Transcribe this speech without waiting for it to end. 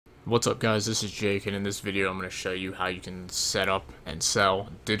What's up guys, this is Jake, and in this video I'm going to show you how you can set up and sell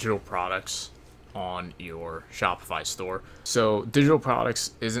digital products on your Shopify store. So digital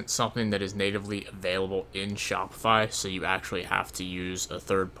products isn't something that is natively available in Shopify, so you actually have to use a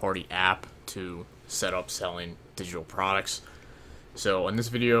third-party app to set up selling digital products. So in this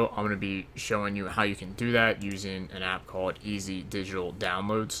video I'm going to be showing you how you can do that using an app called Easy Digital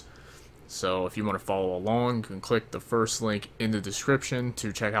Downloads. So if you want to follow along, you can click the first link in the description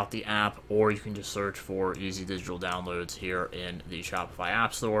to check out the app, or you can just search for Easy Digital Downloads here in the Shopify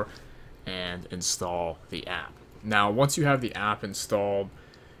App Store and install the app. Now, once you have the app installed,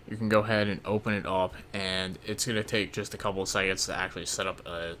 you can go ahead and open it up, and it's going to take just a couple of seconds to actually set up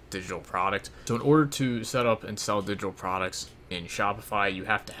a digital product. So in order to set up and sell digital products in Shopify, you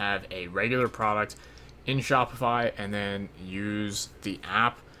have to have a regular product in Shopify and then use the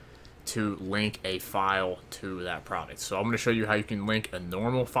app to link a file to that product. So I'm going to show you how you can link a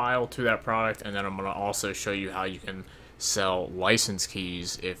normal file to that product, and then I'm going to also show you how you can sell license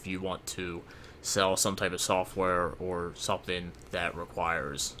keys if you want to sell some type of software or something that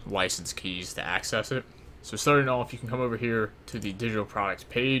requires license keys to access it. So starting off, you can come over here to the digital products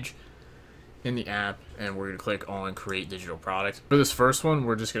page in the app, and we're going to click on create digital product. For this first one,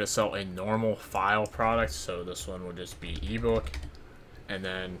 we're just going to sell a normal file product. So this one will just be ebook. And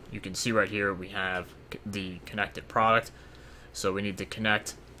then you can see right here we have the connected product. So we need to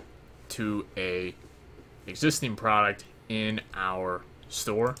connect to a existing product in our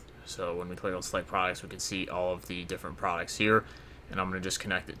store. So when we click on select products, we can see all of the different products here. And I'm going to just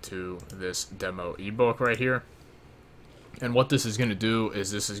connect it to this demo ebook right here. And what this is going to do is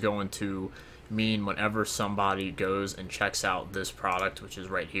this is going to mean whenever somebody goes and checks out this product, which is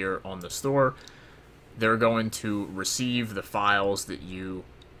right here on the store, they're going to receive the files that you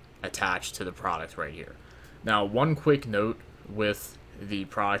attach to the product right here. Now, one quick note with the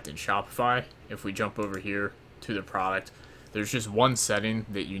product in Shopify, if we jump over here to the product, there's just one setting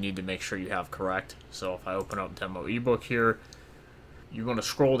that you need to make sure you have correct. So if I open up demo ebook here, you want to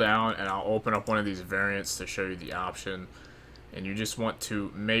scroll down, and I'll open up one of these variants to show you the option. And you just want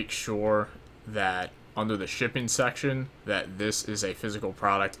to make sure that under the shipping section that this is a physical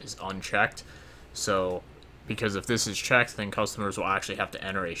product is unchecked. So, because if this is checked, then customers will actually have to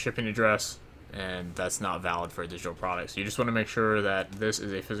enter a shipping address, and that's not valid for a digital product. So you just want to make sure that this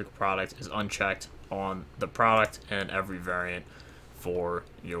is a physical product is unchecked on the product and every variant for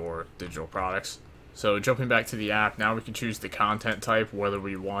your digital products. So jumping back to the app, now we can choose the content type, whether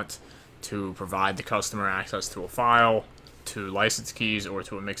we want to provide the customer access to a file, to license keys, or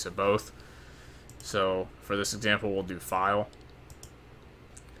to a mix of both. So for this example, we'll do file.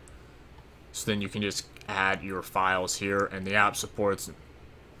 So then you can just add your files here, and the app supports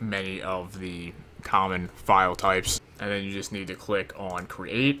many of the common file types. And then you just need to click on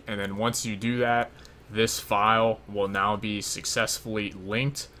create, and then once you do that, this file will now be successfully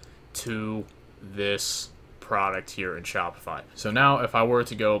linked to this product here in Shopify. So now if I were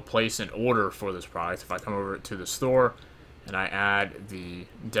to go place an order for this product, if I come over to the store and I add the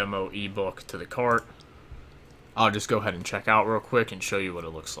demo ebook to the cart, I'll just go ahead and check out real quick and show you what it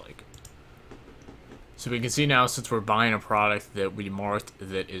looks like. So we can see now, since we're buying a product that we marked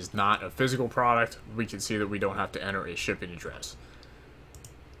that is not a physical product, we can see that we don't have to enter a shipping address.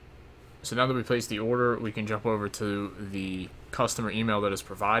 So now that we placed the order, we can jump over to the customer email that is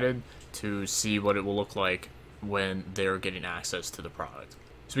provided to see what it will look like when they're getting access to the product.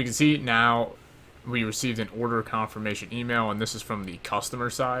 So we can see now we received an order confirmation email, and this is from the customer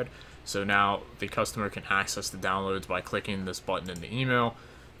side. So now the customer can access the downloads by clicking this button in the email.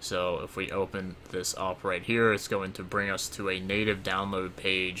 So if we open this up right here, it's going to bring us to a native download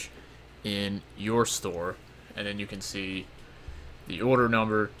page in your store. And then you can see the order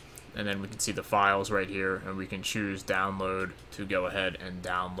number, and then we can see the files right here, and we can choose download to go ahead and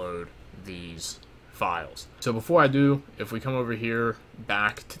download these files. So before I do, if we come over here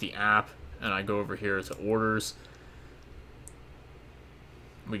back to the app and I go over here to orders,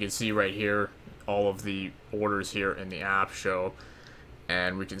 we can see right here all of the orders here in the app show.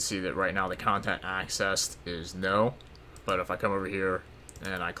 And we can see that right now the content accessed is no. But if I come over here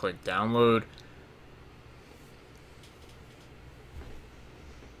and I click download,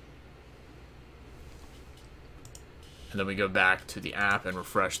 and then we go back to the app and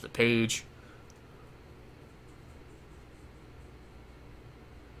refresh the page,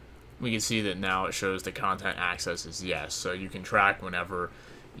 we can see that now it shows the content access is yes. So you can track whenever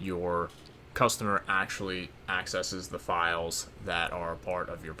your customer actually accesses the files that are part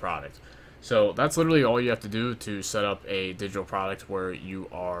of your product. So that's literally all you have to do to set up a digital product where you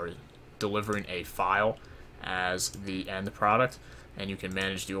are delivering a file as the end product. and you can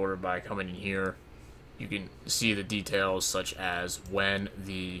manage the order by coming in here. You can see the details such as when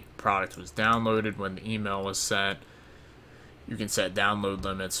the product was downloaded, when the email was sent. You can set download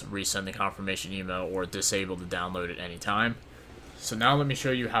limits, resend the confirmation email, or disable the download at any time. So now let me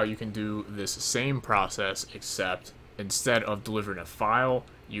show you how you can do this same process, except instead of delivering a file,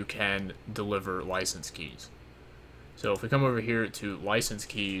 you can deliver license keys. So if we come over here to license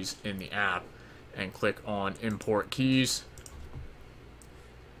keys in the app and click on import keys,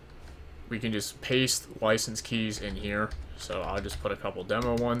 we can just paste license keys in here. So I'll just put a couple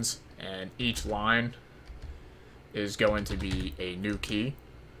demo ones, and each line is going to be a new key.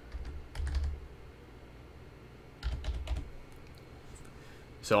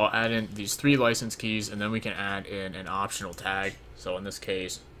 So I'll add in these 3 license keys, and then we can add in an optional tag. So in this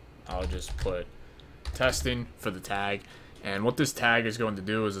case, I'll just put testing for the tag. And what this tag is going to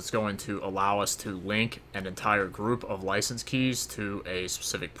do is it's going to allow us to link an entire group of license keys to a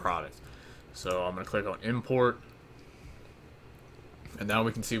specific product. So I'm going to click on import, and now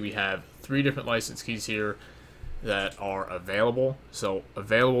we can see we have 3 different license keys here that are available. So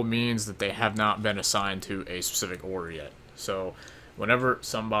available means that they have not been assigned to a specific order yet. So whenever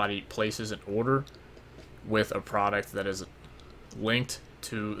somebody places an order with a product that is linked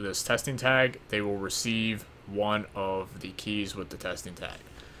to this testing tag, they will receive one of the keys with the testing tag.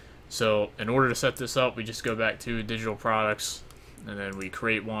 So in order to set this up, we just go back to digital products, and then we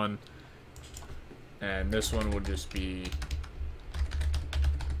create one, and this one will just be,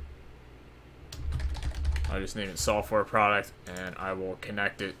 I'll just name it software product, and I will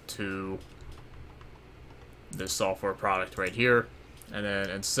connect it to this software product right here. And then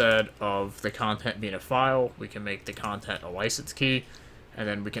instead of the content being a file, we can make the content a license key, and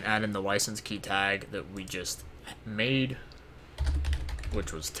then we can add in the license key tag that we just made,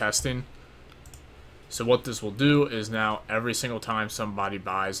 which was testing. So what this will do is now every single time somebody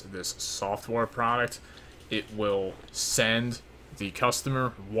buys this software product, it will send the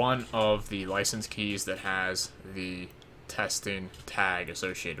customer one of the license keys that has the testing tag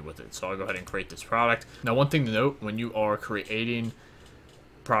associated with it. So I'll go ahead and create this product. Now, one thing to note, when you are creating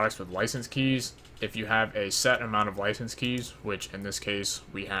products with license keys, if you have a set amount of license keys, which in this case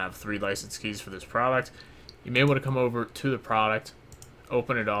we have 3 license keys for this product, you may want to come over to the product,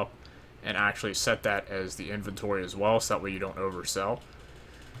 open it up, and actually set that as the inventory as well, so that way you don't oversell.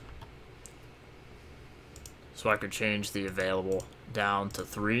 So I could change the available down to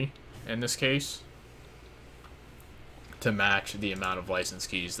 3 in this case to match the amount of license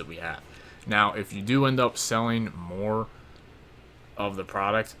keys that we have. Now, if you do end up selling more of the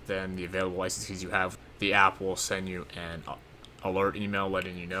product than the available license keys you have, the app will send you an alert email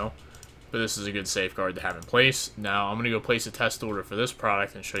letting you know. But this is a good safeguard to have in place. Now I'm going to go place a test order for this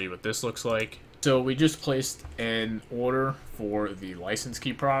product and show you what this looks like. So we just placed an order for the license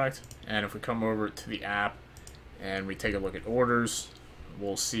key product, and if we come over to the app and we take a look at orders,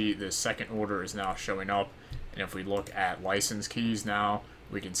 we'll see the second order is now showing up. And if we look at license keys now,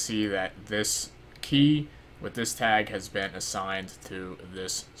 we can see that this key with this tag has been assigned to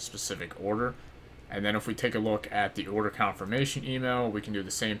this specific order. And then if we take a look at the order confirmation email, we can do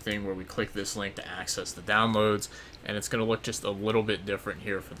the same thing where we click this link to access the downloads, and it's going to look just a little bit different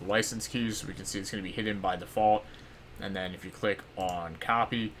here for the license keys. We can see it's going to be hidden by default, and then if you click on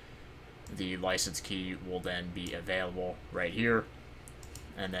copy, the license key will then be available right here.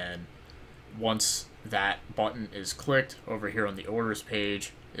 And then once that button is clicked over here on the orders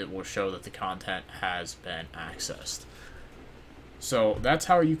page, it will show that the content has been accessed. So that's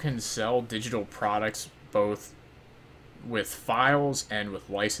how you can sell digital products both with files and with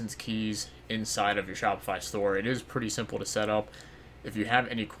license keys inside of your Shopify store. It is pretty simple to set up. If you have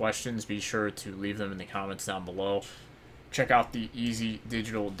any questions, be sure to leave them in the comments down below. Check out the Easy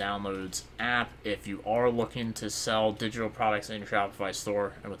Digital Downloads app if you are looking to sell digital products in your Shopify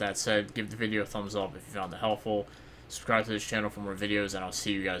store. And with that said, give the video a thumbs up if you found it helpful. Subscribe to this channel for more videos, and I'll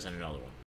see you guys in another one.